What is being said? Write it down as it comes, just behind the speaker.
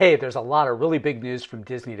Hey, there's a lot of really big news from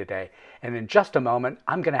Disney today, and in just a moment,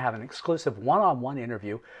 I'm going to have an exclusive one-on-one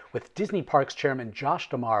interview with Disney Parks Chairman Josh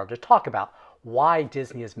D'Amaro to talk about why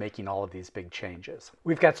Disney is making all of these big changes.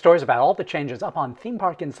 We've got stories about all the changes up on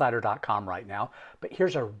themeparkinsider.com right now, but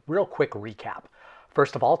here's a real quick recap.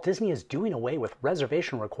 First of all, Disney is doing away with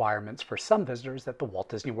reservation requirements for some visitors at the Walt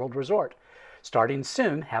Disney World Resort. Starting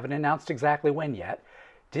soon, haven't announced exactly when yet,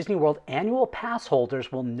 Disney World annual pass holders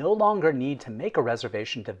will no longer need to make a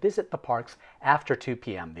reservation to visit the parks after 2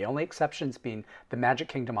 p.m., the only exceptions being the Magic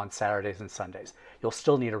Kingdom on Saturdays and Sundays. You'll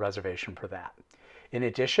still need a reservation for that. In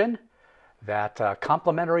addition, that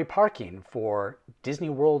complimentary parking for Disney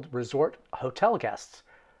World Resort hotel guests,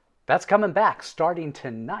 that's coming back starting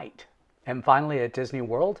tonight. And finally, at Disney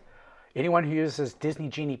World, anyone who uses Disney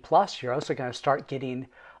Genie Plus, you're also going to start getting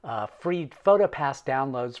free PhotoPass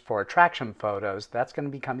downloads for attraction photos. That's going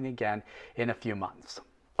to be coming again in a few months.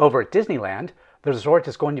 Over at Disneyland, the resort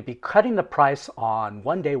is going to be cutting the price on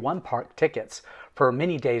one-day, one-park tickets for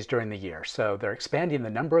many days during the year. So they're expanding the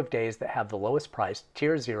number of days that have the lowest price,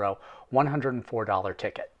 Tier 0, $104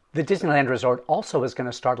 ticket. The Disneyland Resort also is going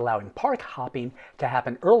to start allowing park hopping to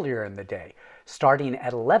happen earlier in the day, starting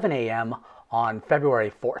at 11 a.m. on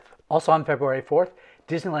February 4th. Also on February 4th,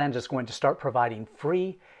 Disneyland is going to start providing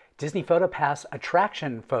free Disney PhotoPass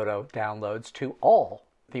attraction photo downloads to all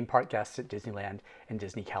theme park guests at Disneyland and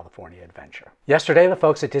Disney California Adventure. Yesterday, the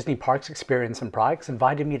folks at Disney Parks Experience and Products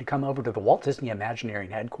invited me to come over to the Walt Disney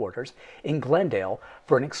Imagineering headquarters in Glendale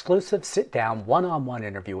for an exclusive sit-down one-on-one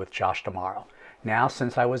interview with Josh D'Amaro. Now,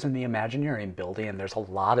 since I was in the Imagineering building and there's a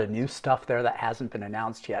lot of new stuff there that hasn't been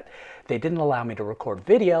announced yet, they didn't allow me to record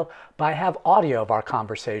video, but I have audio of our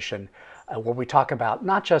conversation where we talk about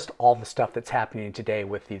not just all the stuff that's happening today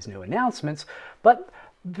with these new announcements, but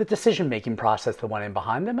the decision-making process that went in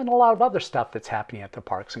behind them and a lot of other stuff that's happening at the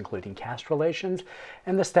parks, including cast relations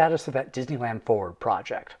and the status of that Disneyland Forward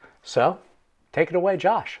project. So, take it away,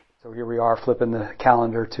 Josh. So here we are flipping the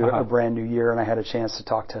calendar to a brand new year, and I had a chance to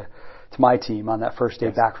talk to my team on that first day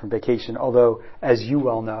back from vacation. Although, as you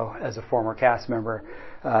well know, as a former cast member,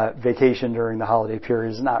 vacation during the holiday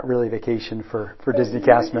period is not really vacation for Disney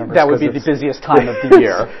cast members. That would be the busiest time of the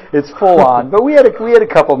year. It's full on. But we had a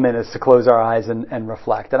couple minutes to close our eyes and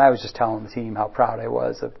reflect. And I was just telling the team how proud I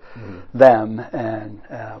was of them and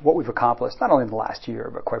what we've accomplished, not only in the last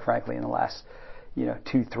year, but quite frankly in the last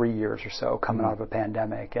 2-3 years or so, coming out of a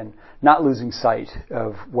pandemic, and not losing sight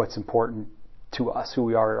of what's important to us, who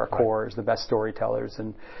we are at our core, as the best storytellers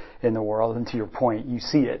in the world. And to your point, you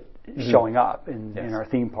see it showing up in our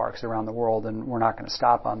theme parks around the world, and we're not going to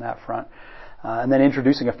stop on that front. And then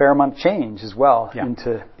introducing a fair amount of change as well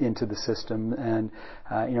into the system, and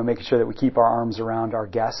making sure that we keep our arms around our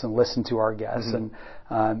guests and listen to our guests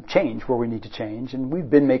and change where we need to change. And we've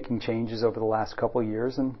been making changes over the last couple of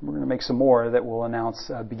years, and we're going to make some more that we'll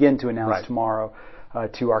begin to announce tomorrow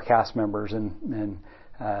to our cast members and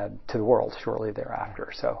to the world shortly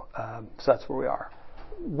thereafter. So that's where we are.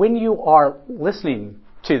 When you are listening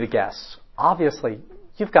to the guests, obviously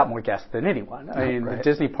you've got more guests than anyone. I mean, the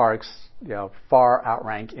Disney parks, far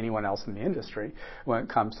outrank anyone else in the industry when it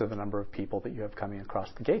comes to the number of people that you have coming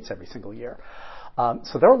across the gates every single year.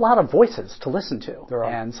 So there are a lot of voices to listen to. There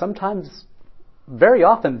are. And sometimes, very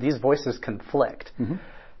often, these voices conflict.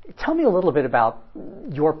 Tell me a little bit about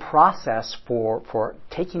your process for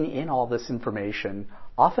taking in all this information,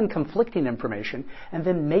 often conflicting information, and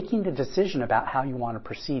then making the decision about how you want to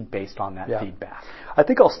proceed based on that feedback. I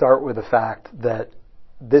think I'll start with the fact that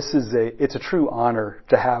it's a true honor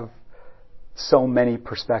to have so many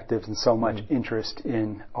perspectives and so much interest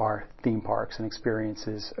in our theme parks and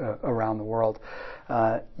experiences around the world.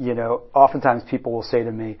 Oftentimes people will say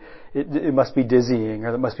to me, it must be dizzying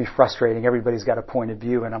or it must be frustrating. Everybody's got a point of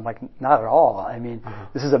view. And I'm like, not at all. I mean,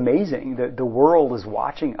 this is amazing. The world is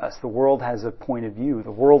watching us. The world has a point of view.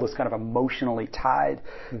 The world is kind of emotionally tied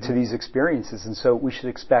to these experiences. And so we should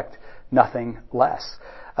expect nothing less.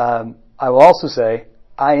 I will also say,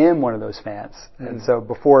 I am one of those fans. And so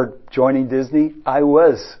before joining Disney, I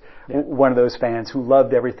was one of those fans who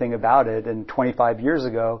loved everything about it, and 25 years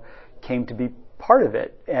ago came to be part of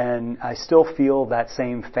it. And I still feel that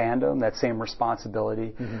same fandom, that same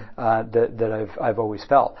responsibility that I've always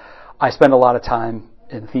felt. I spend a lot of time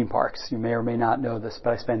in theme parks. You may or may not know this,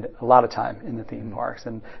 but I spend a lot of time in the theme parks.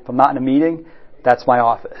 And if I'm not in a meeting, that's my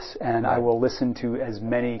office, and I will listen to as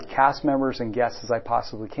many cast members and guests as I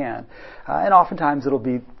possibly can. And oftentimes it'll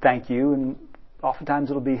be thank you, and oftentimes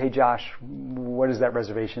it'll be, hey Josh, what is that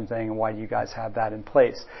reservation thing, and why do you guys have that in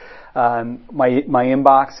place? My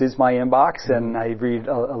inbox is my inbox, and I read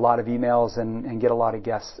a lot of emails and get a lot of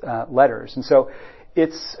guest letters. And so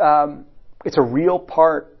it's it's a real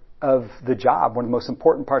part of the job. One of the most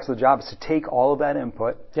important parts of the job is to take all of that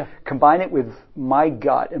input, combine it with my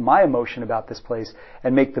gut and my emotion about this place,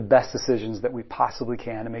 and make the best decisions that we possibly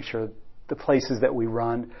can to make sure the places that we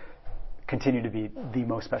run continue to be the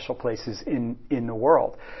most special places in the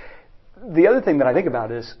world. The other thing that I think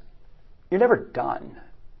about is you're never done.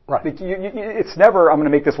 Right. It's never, I'm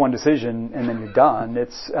going to make this one decision and then you're done.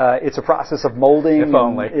 It's a process of molding. If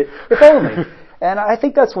only. If only. And I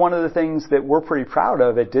think that's one of the things that we're pretty proud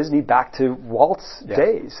of at Disney, back to Walt's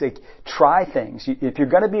days. Like, try things. If you're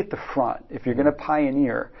going to be at the front, if you're going to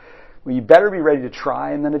pioneer, well, you better be ready to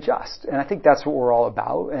try and then adjust. And I think that's what we're all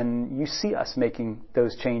about. And you see us making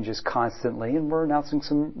those changes constantly, and we're announcing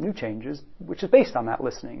some new changes, which is based on that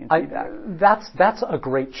listening and feedback. That's a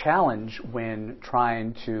great challenge when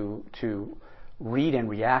trying to read and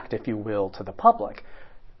react, if you will, to the public.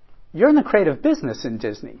 You're in the creative business in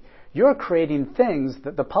Disney. You're creating things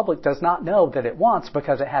that the public does not know that it wants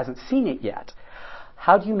because it hasn't seen it yet.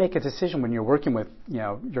 How do you make a decision when you're working with,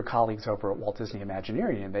 your colleagues over at Walt Disney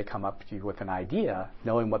Imagineering, and they come up to you with an idea,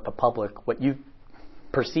 knowing what you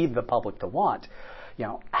perceive the public to want?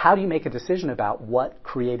 How do you make a decision about what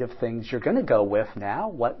creative things you're going to go with now,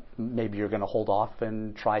 what maybe you're going to hold off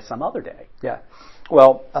and try some other day? Yeah.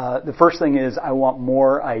 Well, the first thing is I want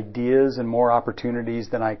more ideas and more opportunities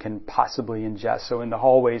than I can possibly ingest. So in the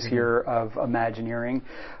hallways here of Imagineering,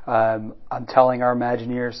 I'm telling our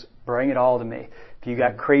Imagineers, bring it all to me. If you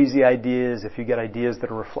got crazy ideas, if you get ideas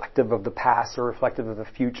that are reflective of the past or reflective of the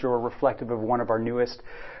future or reflective of one of our newest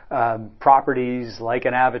properties, like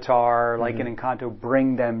an Avatar, like an Encanto,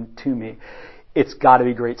 bring them to me. It's got to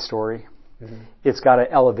be a great story. It's got to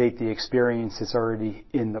elevate the experience that's already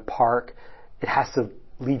in the park. It has to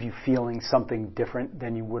leave you feeling something different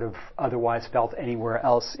than you would have otherwise felt anywhere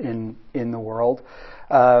else in the world.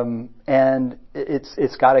 And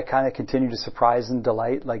it's got to kind of continue to surprise and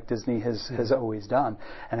delight like Disney has always done.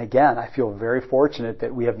 And again, I feel very fortunate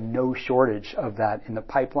that we have no shortage of that in the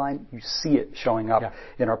pipeline. You see it showing up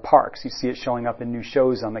in our parks. You see it showing up in new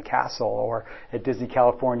shows on the castle, or at Disney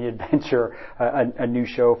California Adventure, a new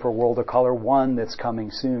show for World of Color 1 that's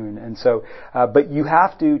coming soon. And so, but you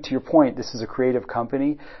have to your point, this is a creative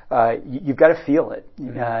company. You've got to feel it,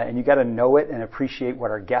 and you've got to know it and appreciate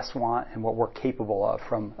what our guests want and what we're capable of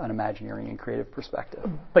from an Imagineering and creative perspective.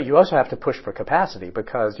 But you also have to push for capacity,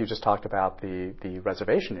 because you just talked about the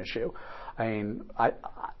reservation issue. I mean,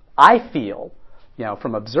 I feel,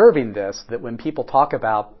 from observing this, that when people talk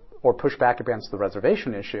about or push back against the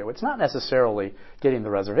reservation issue, it's not necessarily getting the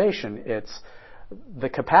reservation, it's the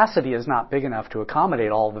capacity is not big enough to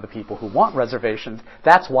accommodate all of the people who want reservations.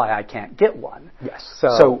 That's why I can't get one. Yes.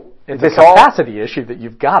 So it's a capacity issue that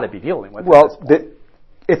you've got to be dealing with. Well,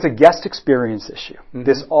 it's a guest experience issue.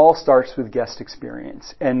 This all starts with guest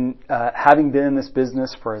experience. And having been in this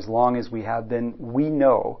business for as long as we have been, we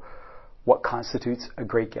know what constitutes a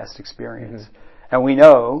great guest experience. And we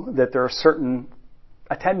know that there are certain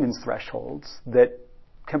attendance thresholds that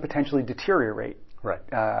can potentially deteriorate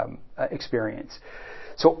experience.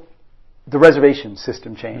 So the reservation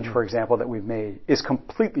system change, for example, that we've made is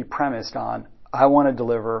completely premised on, I want to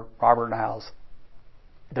deliver Robert Niles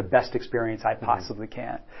the best experience I possibly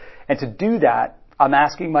can. And to do that, I'm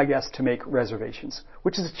asking my guests to make reservations,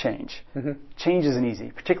 which is a change. Change isn't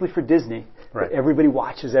easy, particularly for Disney. Everybody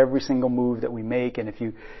watches every single move that we make, and if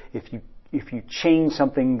you change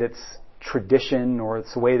something that's tradition or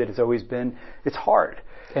it's the way that it's always been, it's hard.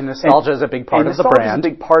 And nostalgia is a big part of the brand. Nostalgia is a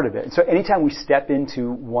big part of it. And so anytime we step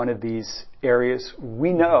into one of these areas,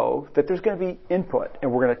 we know that there's going to be input, and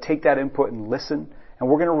we're going to take that input and listen, and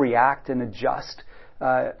we're going to react and adjust.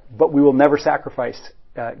 But we will never sacrifice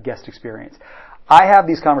guest experience. I have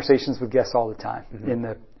these conversations with guests all the time in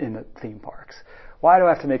the theme parks. Why do I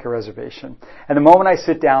have to make a reservation? And the moment I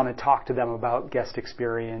sit down and talk to them about guest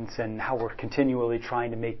experience and how we're continually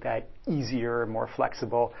trying to make that easier and more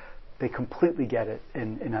flexible, they completely get it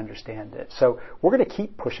and understand it. So we're going to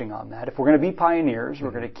keep pushing on that. If we're going to be pioneers, we're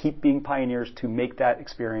going to keep being pioneers to make that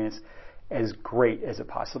experience as great as it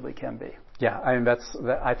possibly can be. Yeah, I mean,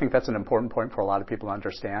 I think that's an important point for a lot of people to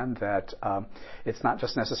understand, that it's not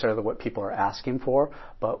just necessarily what people are asking for,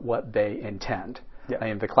 but what they intend. Yeah. I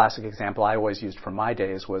mean, the classic example I always used from my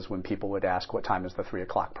days was when people would ask what time is the 3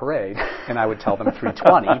 o'clock parade, and I would tell them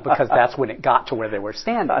 3:20 because that's when it got to where they were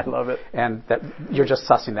standing. I love it. And that you're just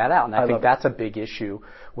sussing that out. And I think that's a big issue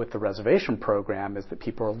with the reservation program, is that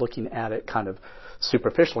people are looking at it kind of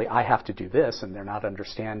superficially. I have to do this, and they're not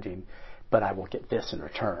understanding, but I will get this in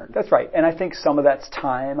return. That's right. And I think some of that's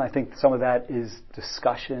time. I think some of that is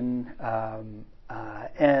discussion.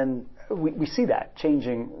 And we see that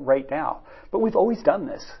changing right now. But we've always done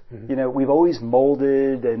this. We've always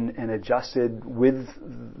molded and adjusted with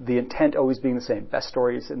the intent always being the same. Best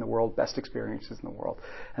stories in the world, best experiences in the world.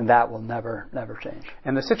 And that will never change.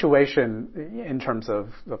 And the situation in terms of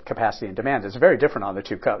capacity and demand is very different on the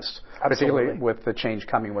two coasts. Absolutely. Particularly with the change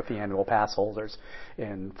coming with the annual pass holders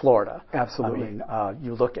in Florida. Absolutely. I mean,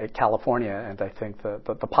 you look at California, and I think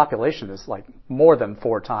the population is like more than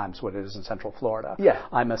 4 times what it is in Central Florida. Yeah.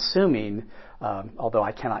 I'm assuming, although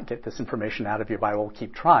I cannot get this information out of you, but I will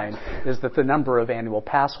keep trying, is that the number of annual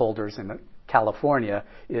pass holders in California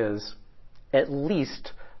is at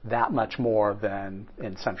least that much more than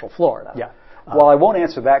in Central Florida. Yeah. Well, I won't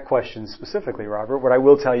answer that question specifically, Robert. What I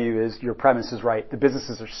will tell you is your premise is right. The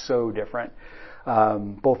businesses are so different.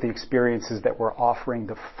 Both the experiences that we're offering,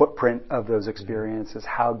 the footprint of those experiences,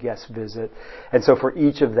 how guests visit. And so for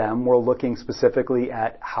each of them, we're looking specifically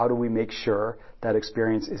at how do we make sure that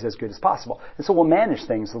experience is as good as possible. And so we'll manage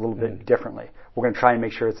things a little bit differently. We're going to try and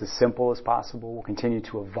make sure it's as simple as possible. We'll continue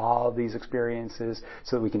to evolve these experiences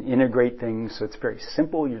so that we can integrate things so it's very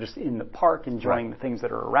simple. You're just in the park enjoying the things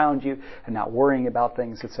that are around you and not worrying about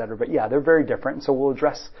things, et cetera. But yeah, they're very different. And so we'll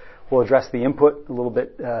address the input a little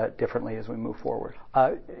bit differently as we move forward.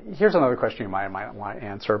 Here's another question you might want to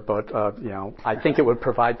answer, but I think it would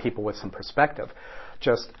provide people with some perspective.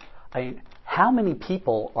 How many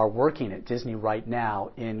people are working at Disney right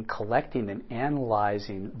now in collecting and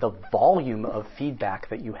analyzing the volume of feedback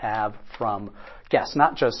that you have from guests,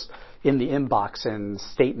 not just in the inbox and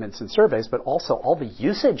statements and surveys, but also all the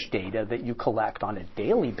usage data that you collect on a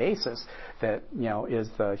daily basis that, is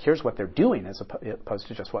here's what they're doing as opposed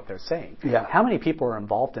to just what they're saying. Yeah. How many people are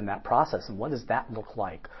involved in that process, and what does that look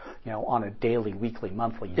like, on a daily, weekly,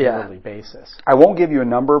 monthly, yearly basis? I won't give you a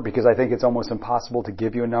number because I think it's almost impossible to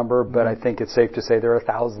give you a number, but I think it's safe to say there are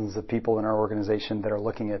thousands of people in our organization that are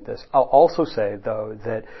looking at this. I'll also say, though,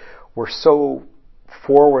 that we're so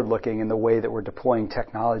forward-looking in the way that we're deploying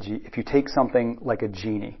technology. If you take something like a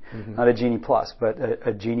Genie, not a Genie Plus, but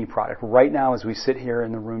a Genie product. Right now, as we sit here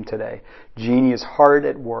in the room today, Genie is hard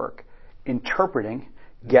at work interpreting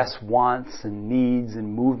guests' wants and needs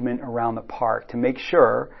and movement around the park to make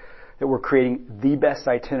sure that we're creating the best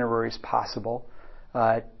itineraries possible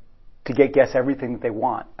to get guests everything that they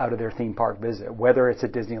want out of their theme park visit, whether it's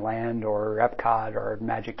at Disneyland or Epcot or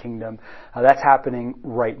Magic Kingdom. That's happening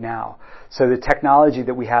right now. So the technology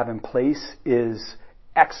that we have in place is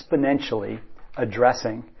exponentially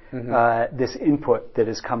addressing this input that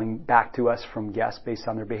is coming back to us from guests based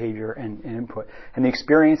on their behavior and input. And the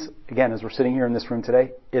experience, again, as we're sitting here in this room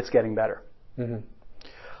today, it's getting better.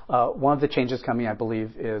 One of the changes coming, I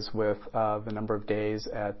believe, is with the number of days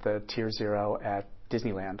at the Tier 0 at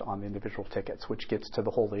Disneyland on the individual tickets, which gets to the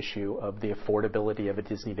whole issue of the affordability of a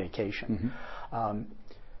Disney vacation.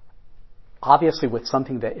 Obviously, with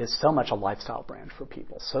something that is so much a lifestyle brand for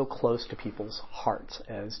people, so close to people's hearts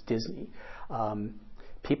as Disney,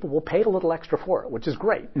 people will pay a little extra for it, which is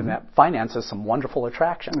great, and that finances some wonderful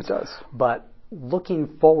attractions. It does. But looking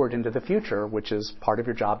forward into the future, which is part of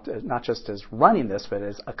your job, not just as running this, but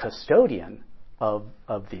as a custodian of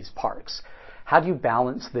these parks, how do you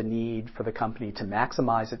balance the need for the company to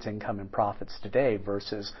maximize its income and profits today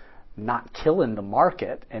versus not killing the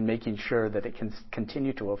market and making sure that it can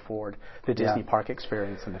continue to afford the Disney park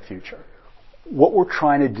experience in the future? What we're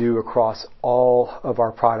trying to do across all of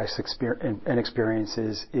our products and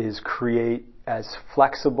experiences is create as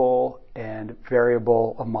flexible and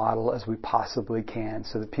variable a model as we possibly can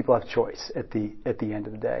so that people have choice at the end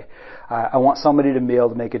of the day. I want somebody to be able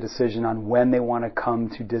to make a decision on when they want to come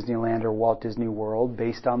to Disneyland or Walt Disney World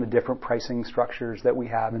based on the different pricing structures that we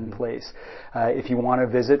have in place. If you want to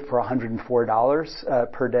visit for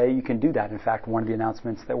 $104 per day, you can do that. In fact, one of the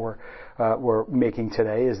announcements that we're making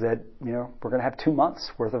today is that we're going to have 2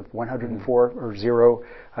 months worth of 104 or 0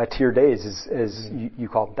 tier days, as you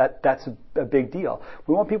call them. That's a big deal.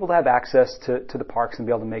 We want people to have access to the parks and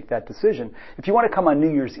be able to make that decision. If you want to come on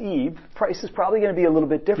New Year's Eve, price is probably going to be a little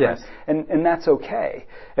bit different, and that's okay.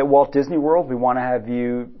 At Walt Disney World, we want to have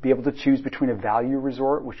you be able to choose between a value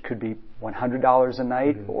resort, which could be $100 a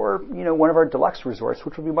night, or one of our deluxe resorts,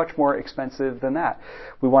 which will be much more expensive than that.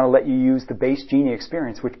 We want to let you use the base Genie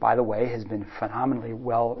experience, which, by the way, has been phenomenally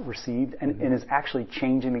well received and is actually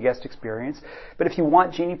changing the guest experience. But if you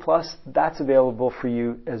want Genie Plus, that's available for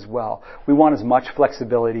you as well. We want as much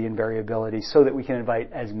flexibility and variability so that we can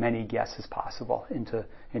invite as many guests as possible into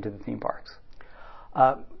the theme parks.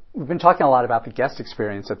 We've been talking a lot about the guest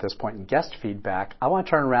experience at this point and guest feedback. I want to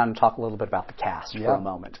turn around and talk a little bit about the cast for a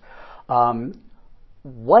moment.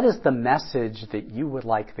 what is the message that you would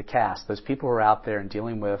like the cast, those people who are out there and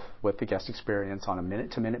dealing with the guest experience on a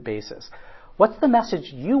minute-to-minute basis, what's the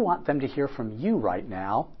message you want them to hear from you right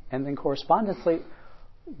now? And then correspondingly,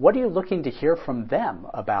 what are you looking to hear from them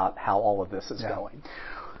about how all of this is going?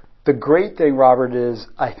 The great thing, Robert, is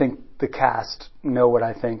I think the cast know what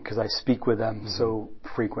I think because I speak with them so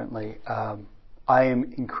frequently. I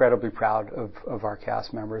am incredibly proud of our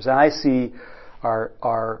cast members. And I see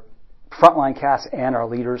our frontline cast and our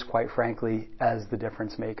leaders, quite frankly, as the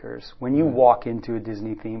difference makers. When you walk into a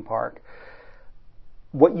Disney theme park,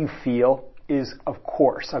 what you feel is, of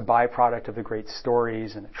course, a byproduct of the great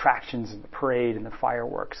stories and attractions and the parade and the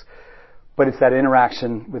fireworks. But it's that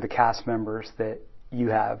interaction with the cast members that you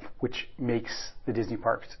have, which makes the Disney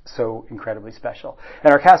parks so incredibly special.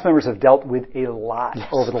 And our cast members have dealt with a lot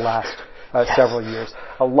over the last several years.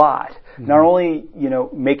 A lot. Not only,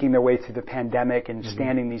 making their way through the pandemic and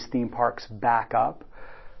standing these theme parks back up,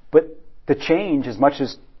 but the change, as much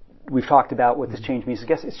as we've talked about what this change means, I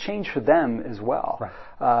guess it's changed for them as well. Right.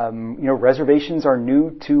 Reservations are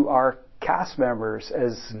new to our cast members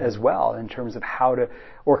as well in terms of how to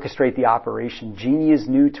orchestrate the operation. Genie is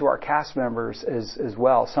new to our cast members as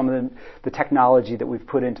well. Some of the technology that we've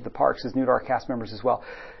put into the parks is new to our cast members as well.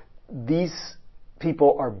 These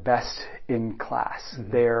people are best in class.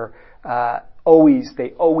 They're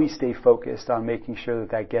they always stay focused on making sure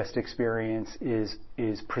that guest experience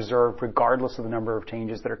is preserved regardless of the number of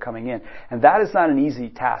changes that are coming in. And that is not an easy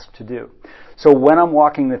task to do. So when I'm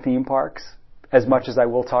walking the theme parks, as much as I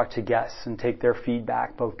will talk to guests and take their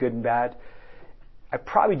feedback, both good and bad, I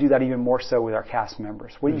probably do that even more so with our cast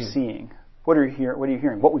members. What are you seeing? What are you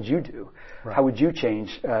hearing? What would you do? Right. How would you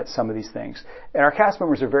change some of these things? And our cast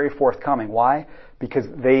members are very forthcoming. Why? Because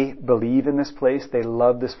they believe in this place. They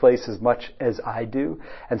love this place as much as I do.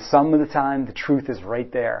 And some of the time, the truth is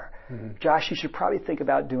right there. Josh, you should probably think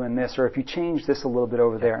about doing this, or if you change this a little bit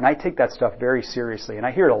over there. And I take that stuff very seriously, and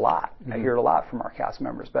I hear it a lot. I hear it a lot from our cast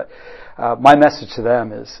members. But my message to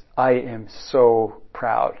them is I am so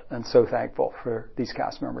proud and so thankful for these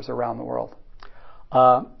cast members around the world.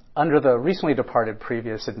 Under the recently departed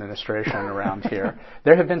previous administration around here,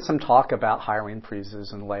 there have been some talk about hiring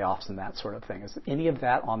freezes and layoffs and that sort of thing. Is any of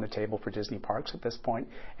that on the table for Disney parks at this point?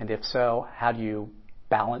 And if so, how do you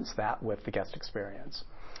balance that with the guest experience?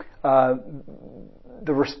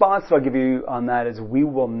 The response that I'll give you on that is we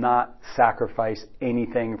will not sacrifice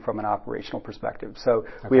anything from an operational perspective. So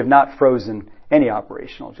we have not frozen any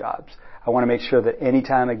operational jobs. I want to make sure that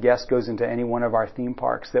anytime a guest goes into any one of our theme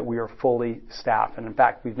parks that we are fully staffed. And in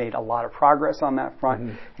fact, we've made a lot of progress on that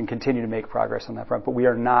front and continue to make progress on that front. But we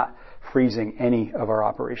are not freezing any of our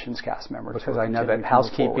operations cast members. Because I know that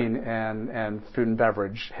housekeeping and food and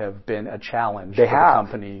beverage have been a challenge for the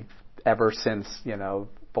company ever since,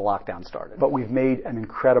 the lockdown started. But we've made an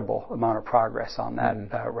incredible amount of progress on that,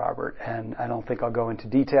 Robert, and I don't think I'll go into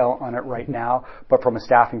detail on it right now, but from a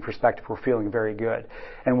staffing perspective, we're feeling very good.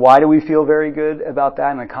 And why do we feel very good about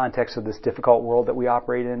that in the context of this difficult world that we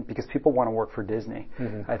operate in? Because people want to work for Disney.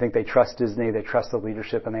 I think they trust Disney, they trust the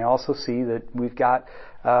leadership, and they also see that we've got,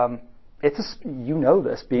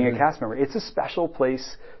 being a cast member, it's a special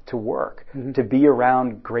place to work, to be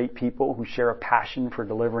around great people who share a passion for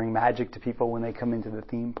delivering magic to people when they come into the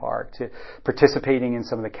theme park, to participating in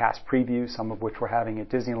some of the cast previews, some of which we're having at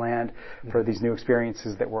Disneyland for these new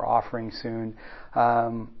experiences that we're offering soon.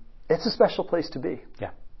 It's a special place to be.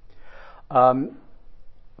 Yeah.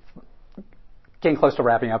 Getting close to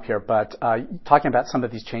wrapping up here, but talking about some of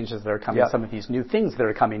these changes that are coming, some of these new things that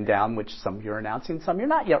are coming down, which some you're announcing, some you're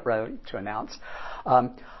not yet ready to announce.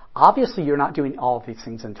 Obviously, you're not doing all of these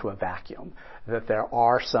things into a vacuum. That there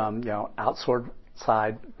are some,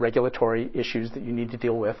 outside regulatory issues that you need to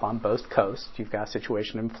deal with on both coasts. You've got a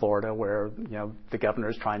situation in Florida where, the governor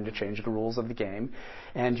is trying to change the rules of the game.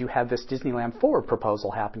 And you have this Disneyland Forward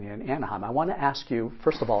proposal happening in Anaheim. I want to ask you,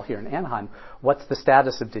 first of all, here in Anaheim, what's the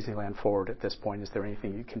status of Disneyland Forward at this point? Is there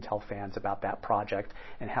anything you can tell fans about that project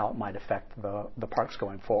and how it might affect the parks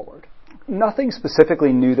going forward? Nothing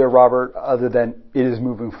specifically new there, Robert, other than it is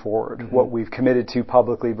moving forward. What we've committed to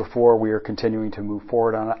publicly before, we are continuing to move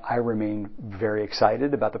forward on it. I remain very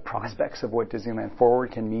excited about the prospects of what Disneyland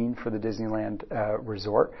Forward can mean for the Disneyland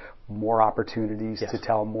resort. More opportunities to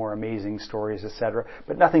tell more amazing stories, etc.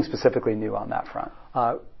 But nothing specifically new on that front.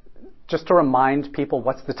 Just to remind people,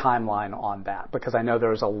 what's the timeline on that? Because I know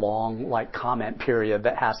there's a long comment period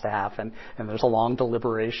that has to happen, and there's a long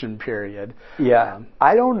deliberation period. Yeah,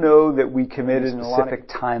 I don't know that we committed a specific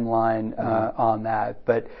timeline on that,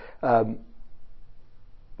 but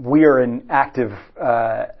we are in active.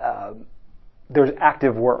 There's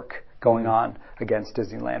active work going on against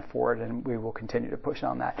Disneyland for it, and we will continue to push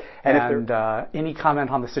on that. And any comment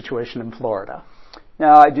on the situation in Florida? No,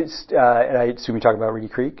 I assume you're talking about Reedy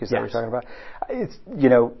Creek. Is that what you're talking about? It's,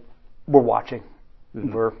 we're watching.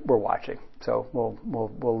 We're watching. So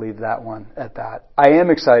we'll leave that one at that. I am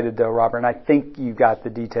excited though, Robert, and I think you got the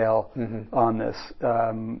detail on this,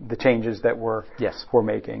 the changes that we're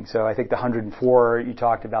making. So I think the 104, you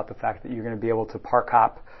talked about the fact that you're going to be able to park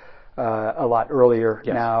hop a lot earlier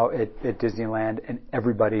now at Disneyland, and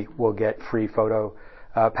everybody will get free photo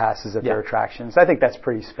passes at their attractions. I think that's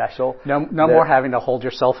pretty special. No more having to hold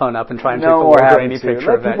your cell phone up and try and take a look at any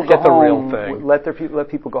picture of that. Get the real thing. Let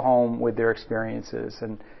people go home with their experiences.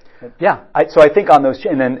 And so I think on those,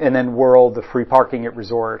 and then World, the free parking at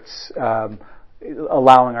resorts,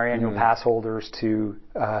 allowing our annual pass holders to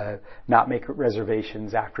not make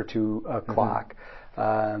reservations after 2 o'clock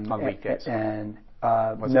on weekdays. And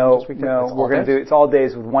no, we're going to do it's all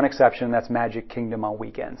days with one exception. That's Magic Kingdom on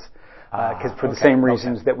weekends. Because for the same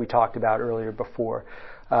reasons that we talked about earlier before.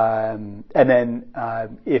 And then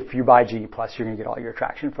if you buy Genie Plus, you're going to get all your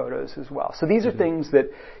attraction photos as well. So these are things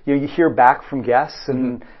that you hear back from guests,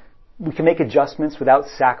 and we can make adjustments without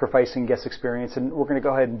sacrificing guest experience, and we're going to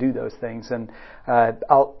go ahead and do those things. And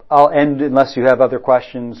I'll end, unless you have other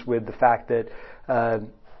questions, with the fact that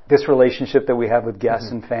this relationship that we have with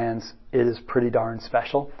guests and fans is pretty darn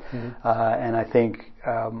special. And I think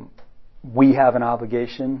we have an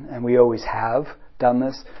obligation, and we always have done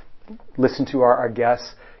this, listen to our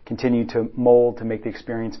guests, continue to mold to make the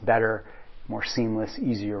experience better, more seamless,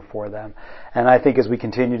 easier for them. And I think as we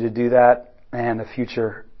continue to do that, and the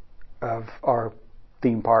future of our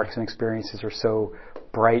theme parks and experiences are so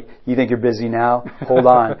bright. You think you're busy now? Hold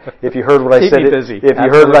on. If you heard what I said, if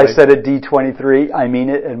you heard what I said at D23, I mean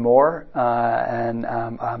it and more. And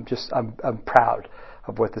I'm proud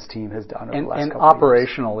of what this team has done over the last couple of years.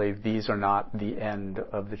 And operationally, these are not the end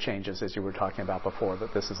of the changes, as you were talking about before,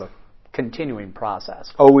 that this is a continuing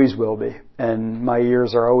process. Always will be. And my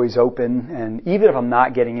ears are always open. And even if I'm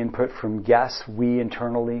not getting input from guests, we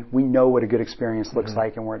internally, we know what a good experience looks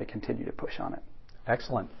like, and we're going to continue to push on it.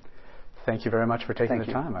 Excellent. Thank you very much for taking the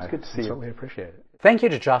time. It's good to see you. We appreciate it. Thank you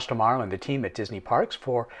to Josh D'Amaro and the team at Disney Parks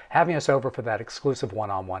for having us over for that exclusive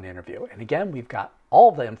one-on-one interview. And again, we've got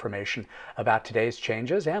all the information about today's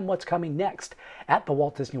changes and what's coming next at the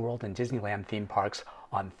Walt Disney World and Disneyland theme parks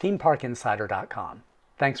on themeparkinsider.com.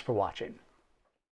 Thanks for watching.